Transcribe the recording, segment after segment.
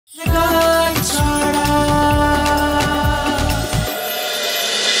আমি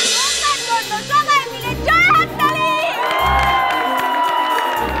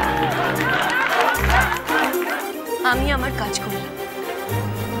আমার কাজ করলাম,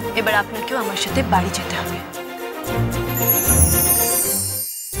 এবার আপনাকেও আমার সাথে বাড়ি যেতে হবে।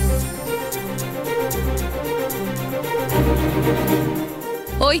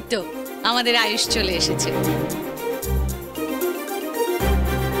 ওই তো আমাদের আয়ুষ চলে এসেছে।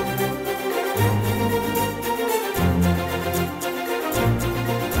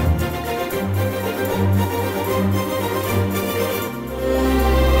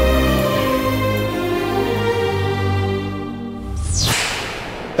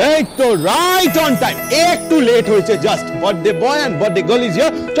 এই তো রাইট অন টাইম, একটু লেট হয়েছে just. Birthday boy and birthday girl is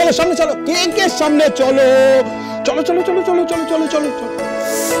here. চলো সামনে চলো, কেকের সামনে চলো, চলো চলো চলো চলো চলো চলো চলো চলো।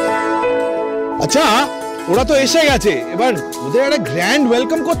 আচ্ছা ওরা তো এসে গেছে, এবার ওদের একটা গ্র্যান্ড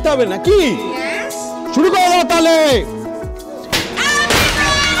ওয়েলকাম করতে হবে নাকি? শুরু করো তাহলে।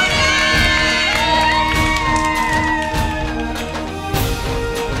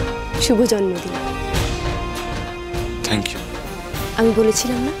 শুভ জন্মদিন। Thank you. আমি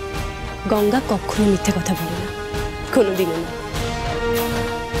বলেছিলাম না, গঙ্গা কখনো মিথ্যে কথা বলে না, কোনোদিনও না।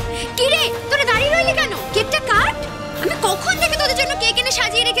 কি রে, তোরা দাঁড়িয়ে রইলি কেন? কেকটা কাট। আমি কখন থেকে তোদের জন্য কেক এনে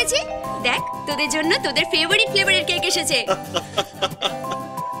সাজিয়ে রেখেছি। দেখ তোদের জন্য তোদের ফেভারিট ফ্লেভারের কেক এসেছে।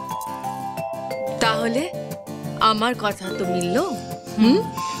 তাহলে আমার কথা তো মিললো।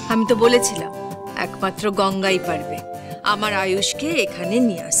 আমি তো বলেছিলাম একমাত্র গঙ্গাই পারবে আমার আয়ুষকে এখানে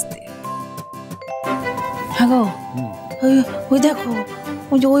নিয়ে আসতে। হ্যাঁ গো, ওই দেখো,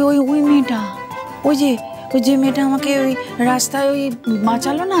 ওই যে ওই মেয়েটা, ওই যে মেয়েটা আমাকে ওই রাস্তায় ওই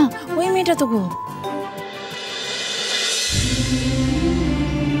বাঁচালো না, ওই মেয়েটা তো গো।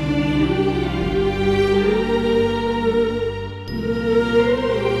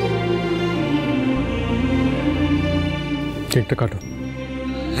 কেকটা কাটো।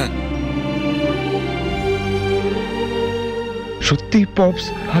 হ্যাঁ সত্যি পপস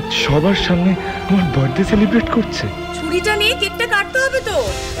আজ সবার সামনে আমার বার্থডে সেলিব্রেট করছে। ছুরিটা নিয়ে কেকটা কাটতে হবে তো।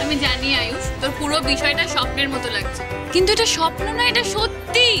 আমি জানি আয়ুষ, তোর পুরো বিষয়টা স্বপ্নের মতো লাগছে, কিন্তু এটা স্বপ্ন না, এটা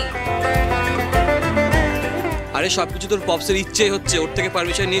সত্যি। আরে সবকিছু তোর পপসের ইচ্ছেই হচ্ছে, ওর থেকে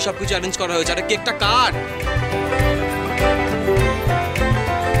পারমিশন নিয়ে সবকিছু অ্যারেঞ্জ করা হয়েছে। আরে কেকটা কাট।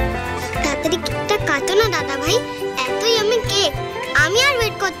 তাড়াতাড়ি কেকটা কাটো না দাদা ভাই, এতই আমি কেক, আমি আর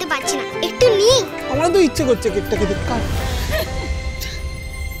ওয়েট করতে পারছি না, একটু নি। আমার তো ইচ্ছে করছে কেকটা খেতে। কাট।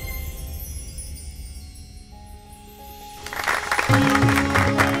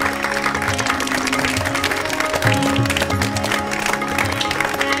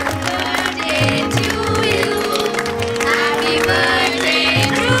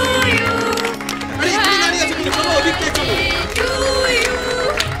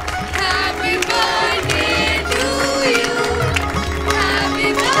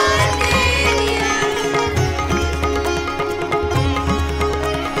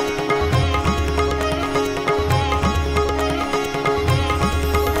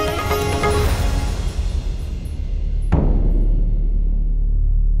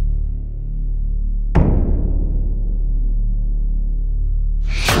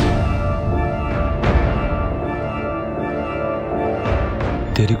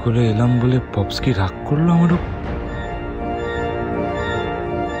 দেরি করে এলাম বলে পপস কি রাগ করলো আমার উপর?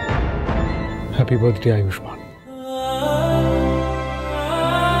 Happy birthday Ayushman.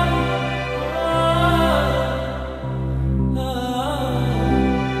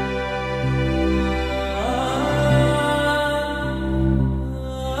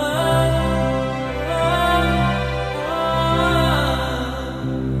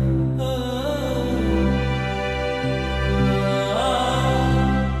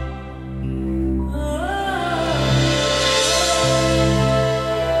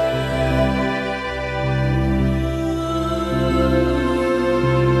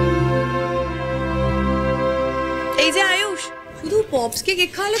 পপসকে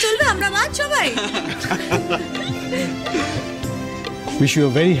কেক খাওয়ালে চলবে? আমরা বাদ সবাই। Wish you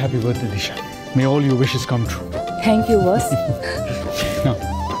a very happy birthday, Disha. May all your wishes come true. Thank you, boss. Now.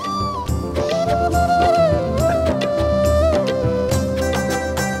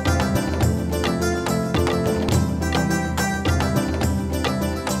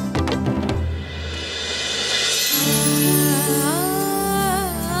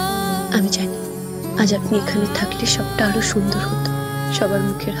 আমি জানি আজ আপনি এখানে থাকলে সবটা আরো সুন্দর হতো, সবার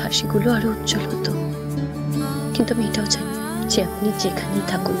মুখের হাসিগুলো আরো উজ্জ্বল হতো। কিন্তু আমি এটাও জানি যে আপনি যেখানেই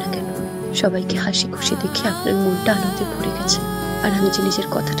থাকুন না কেন, সবাইকে হাসি খুশি দেখে আপনার মনটা আনন্দে ভরে গেছে। আর আমি যে নিজের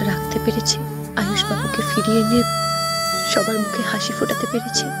কথাটা রাখতে পেরেছি, আয়ুষ বাবুকে ফিরিয়ে এনে সবার মুখে হাসি ফোটাতে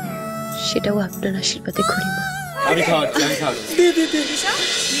পেরেছে, সেটাও আপনার আশীর্বাদে ঘড়িমা। আমি খাওয়াচ্ছি, আমি খাওয়াচ্ছি।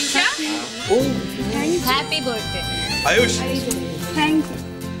 Happy birthday Ayush,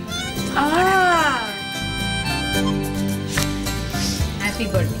 happy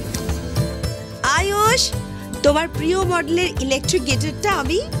birthday Ayush, তোমার প্রিয় মডেলের ইলেকট্রিক গিটারটা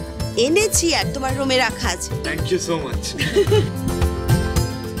আমি এনেছি আর তোমার রুমে রাখা আছে। Thank you so much.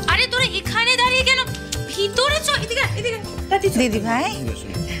 আরে তোরা এখানে দাঁড়িয়ে কেন? ভিতরে চল, এদিকে এদিকে। দিদি ভাই,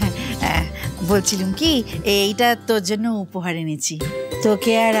 বলছিলাম কি, এইটা তোর জন্য উপহার এনেছি।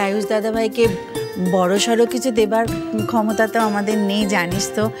 তোকে আর আয়ুষ দাদা ভাইকে বড় সড়ো কিছু দেবার ক্ষমতা তো আমাদের নেই, জানিস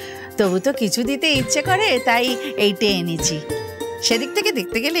তো। তবু তো কিছু দিতে ইচ্ছে করে, তাই এইটা এনেছি। সেদিক থেকে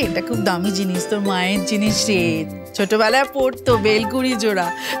দেখতে গেলে এটা খুব দামি জিনিস, তোর মায়ের জিনিস রে। ছোটবেলায় পড়তো বেলকুড়ি জোড়া,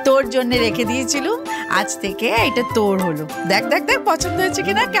 তোর জন্য রেখে দিয়েছিল। আজ থেকে এটা তোর হলো। দেখ দেখ দেখ, পছন্দ হয়েছে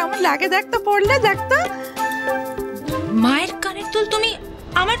কিনা, কেমন লাগে দেখ তো, পড়লে দেখ তো। মায়ের কানের দুল তুমি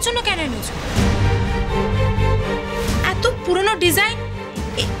আমার জন্য কেন এনেছো? এত পুরনো ডিজাইন,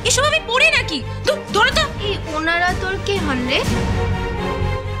 এসব আমি পড়ি নাকি? ধরো তো। ওনারা তোর কে হন রে?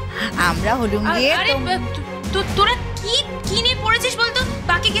 আমরা হলুম গিয়ে আরে তোরা কি কি নিয়ে পড়েছিস বলতো?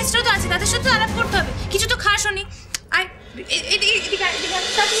 বাকি গেস্টরা তো আছে, তাদের সাথে আলাপ করতে হবে। কিছু তো খাস নি। আয় এদিকে এদিকে এদিকে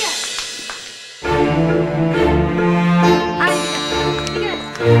তাকিয়ে আয়।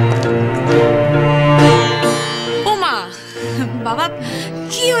 ও মা, বাবা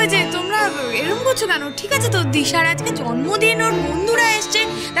কি হয়েছে? তোমরা এরকম করছো কেন? ঠিক আছে তো, দিশার আজকে জন্মদিন, ওর বন্ধুরা এসছে।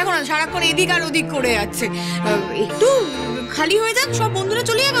 দেখো না, সারাক্ষণ এদিক আর ওদিক করে যাচ্ছে। একটু খালি হয়ে যাক, সব বন্ধুরা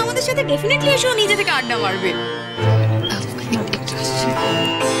চলে যাবে আমাদের সাথে। ডেফিনেটলি এসো, নিজে থেকে আড্ডা মারবে।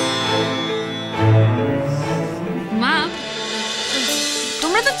 মা,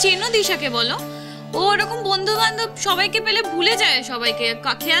 তোমরা তো চেনো দিশাকে, বলো। ও এরকম বন্ধু বান্ধব সবাইকে পেলে ভুলে যায়, সবাইকে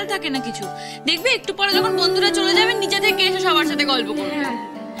খেয়াল থাকে না কিছু। দেখবে একটু পরে যখন বন্ধুরা চলে যাবে, নিজে থেকে এসে সবার সাথে গল্প করবে।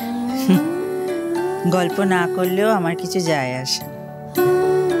 গল্প না করলেও আমার কিছু যায় আসে,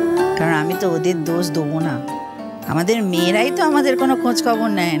 কারণ আমি তো ওদের দোষ দেবো না। আমাদের মেয়েরাই তো আমাদের কোনো খোঁজ খবর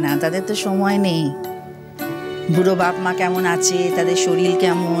নেয় না, তাদের তো সময় নেই। বুড়ো বাপ মা কেমন আছে, তাদের শরীর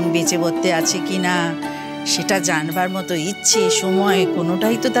কেমন, বেঁচে বর্তে আছে কি না, সেটা জানবার মতো ইচ্ছে, সময়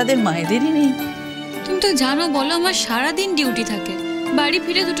কোনোটাই তো তাদের মায়েদেরই নেই। তুমি তো জানো, বলো, আমার সারাদিন ডিউটি থাকে। বাড়ি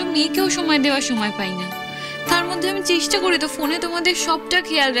ফিরে দুটো মেয়েকেও সময় দেওয়ার সময় পাই না। তার মধ্যে আমি চেষ্টা করি তো ফোনে তোমাদের সবটা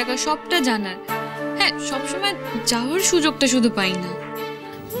খেয়াল রাখার, সবটা জানার। হ্যাঁ, সবসময় যাওয়ার সুযোগটা শুধু পাই না।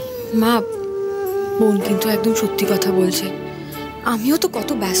 মা, বোন কিন্তু একদম সত্যি কথা বলছে। আমিও তো কত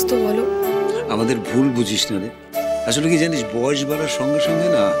ব্যস্ত বলো। আমাদের ভুল বুঝিস না রে। আসলে কি জানিস, বয়স বাড়ার সঙ্গে সঙ্গে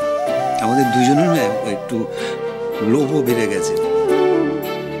না আমাদের দুজনের না একটু লোভও বেড়ে গেছে।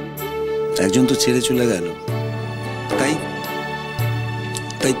 একজন তো ছেড়ে চলে গেল, তাই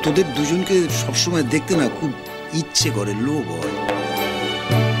তাই তোদের দুজনকে সবসময় দেখতে না খুব ইচ্ছে করে, লোভ হয়।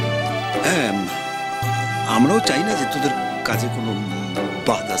 হ্যাঁ, আমরাও চাই না যে তোদের কাজে কোনো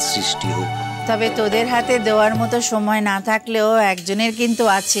বাধা সৃষ্টি হোক। তবে তোদের হাতে দেওয়ার মতো সময় না থাকলেও একজনের কিন্তু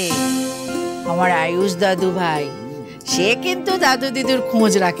আছে, আমার আয়ুষ দাদু ভাই। সে কিন্তু দাদু দিদুর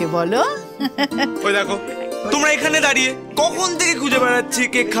খোঁজ রাখে, বলো। ওই দেখো, তোমরা এখানে দাঁড়িয়ে কখন থেকে খুঁজে বেড়াচ্ছি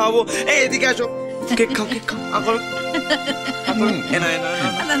কেক খাওয়াবো। এই এদিকে আসো, কেক খাও, কেক খাও।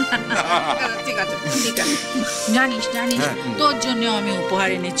 ঠিক আছে, ঠিক আছে। জানিস জানিস, তোর জন্য আমি উপহার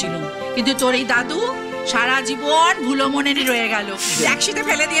এনেছিলাম, কিন্তু তোর এই দাদু সারা জীবন ভুলো মনেরই রয়ে গেল। একসাথে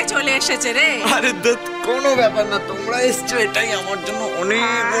ফেলে দিয়ে চলে এসেছে রে। আরে কোনো ব্যাপার না, তোমরা এসছো, এটাই আমার জন্য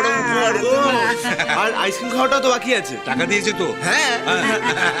অনেক বড় উপহার গো। আর আইসক্রিম খাওয়াটা তো বাকি আছে। টাকা দিয়েছে তো? হ্যাঁ,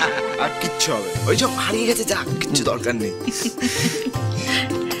 আর কিচ্ছু হবে, ওই সব হারিয়ে গেছে, যা, কিচ্ছু দরকার নেই।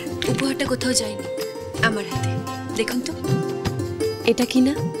 উপহারটা কোথাও যায়নি, আমার হাতে। দেখুন তো, এটা কি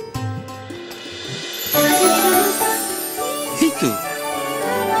না? এই তো।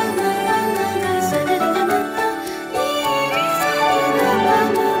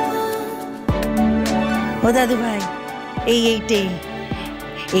 ও দাদু ভাই,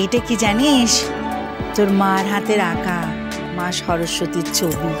 এইটা কি জানিস? তোর মার হাতের আঁকা মা সরস্বতীর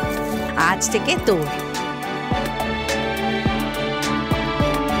ছবি, আজ থেকে তোর।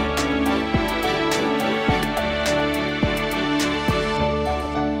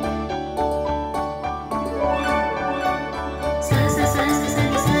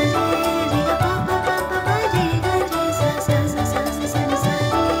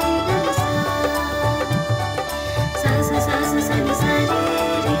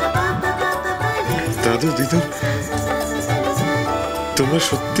 দাদু দিদু, তোমরা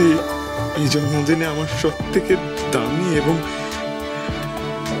সত্যি এই জন্মদিনে আমার সব থেকে দামি এবং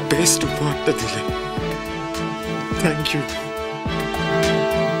বেস্ট উপহারটা দিলে। Thank you.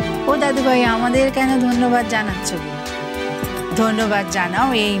 ও দাদু ভাই, আমাদের কেন ধন্যবাদ জানাচ্ছ? ধন্যবাদ জানাও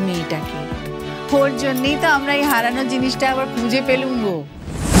এই মেয়েটাকে। ওর জন্যই তো আমরা এই হারানো জিনিসটা আবার খুঁজে পেলুম গো।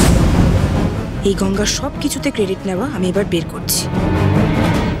 এই গঙ্গার সব কিছুতে ক্রেডিট নেওয়া আমি এবার বের করছি।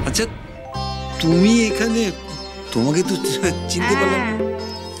 আচ্ছা তুমি এখানে, তোমাকে তো চিনতে পারলাম না।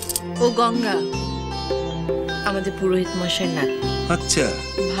 ও গঙ্গা আমাদের পুরোহিত মশাইয়ের নাতনি। আচ্ছা,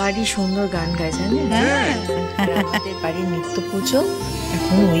 ভারী সুন্দর গান গায় জানেন? আমাদের বাড়ির নিত্য পুজো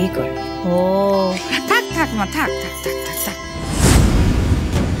এখন ওই করে। ও থাক থাক মা, থাক থাক থাক থাক থাক।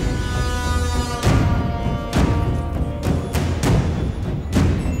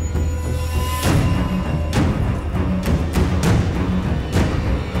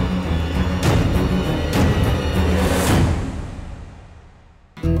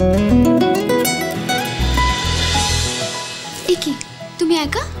 কি তুমি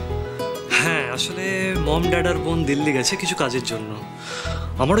একা? হ্যাঁ, আসলে মম ড্যাড আর বোন দিল্লি গেছে কিছু কাজের জন্য।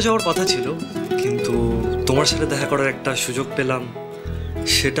 আমারও যাওয়ার কথা ছিল, কিন্তু তোমার সাথে দেখা করার একটা সুযোগ পেলাম,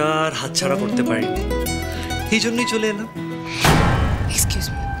 সেটা আর হাতছাড়া করতে পারিনি। এই জন্যই চলে এলাম। Excuse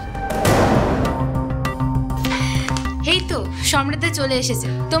me. এই তো সম্রাটে চলে এসেছে,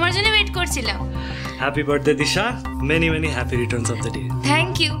 তোমার জন্য ওয়েট করছিলাম। Happy birthday Disha, many many happy Returns of the day.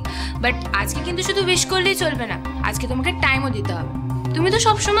 Thank you, but আজকে কিন্তু শুধু উইশ করলেই চলবে না, আজকে তোমাকে টাইমও দিতে হবে। তুমি তো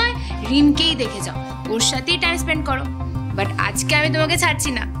সবসময় রিমকেই দেখে যাও, ওর সাথেই টাইম স্পেন্ড করো, বাট আজকে আমি তোমাকে ছাড়ছি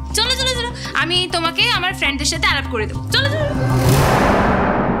না। চলো চলো চলো, আমি তোমাকে আমার ফ্রেন্ডদের সাথে আলাপ করে দেবো। চলো চলো।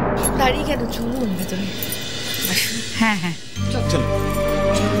 দাঁড়িয়ে কেন, চলুন ভেতরে। হ্যাঁ হ্যাঁ চলো।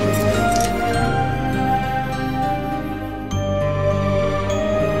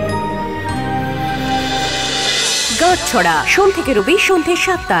 গাঁটছড়া সোম থেকে রবি সন্ধ্যে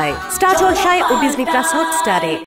 ৭টায় স্টার জলসায় ও ডিজনি প্লাস হটস্টারে।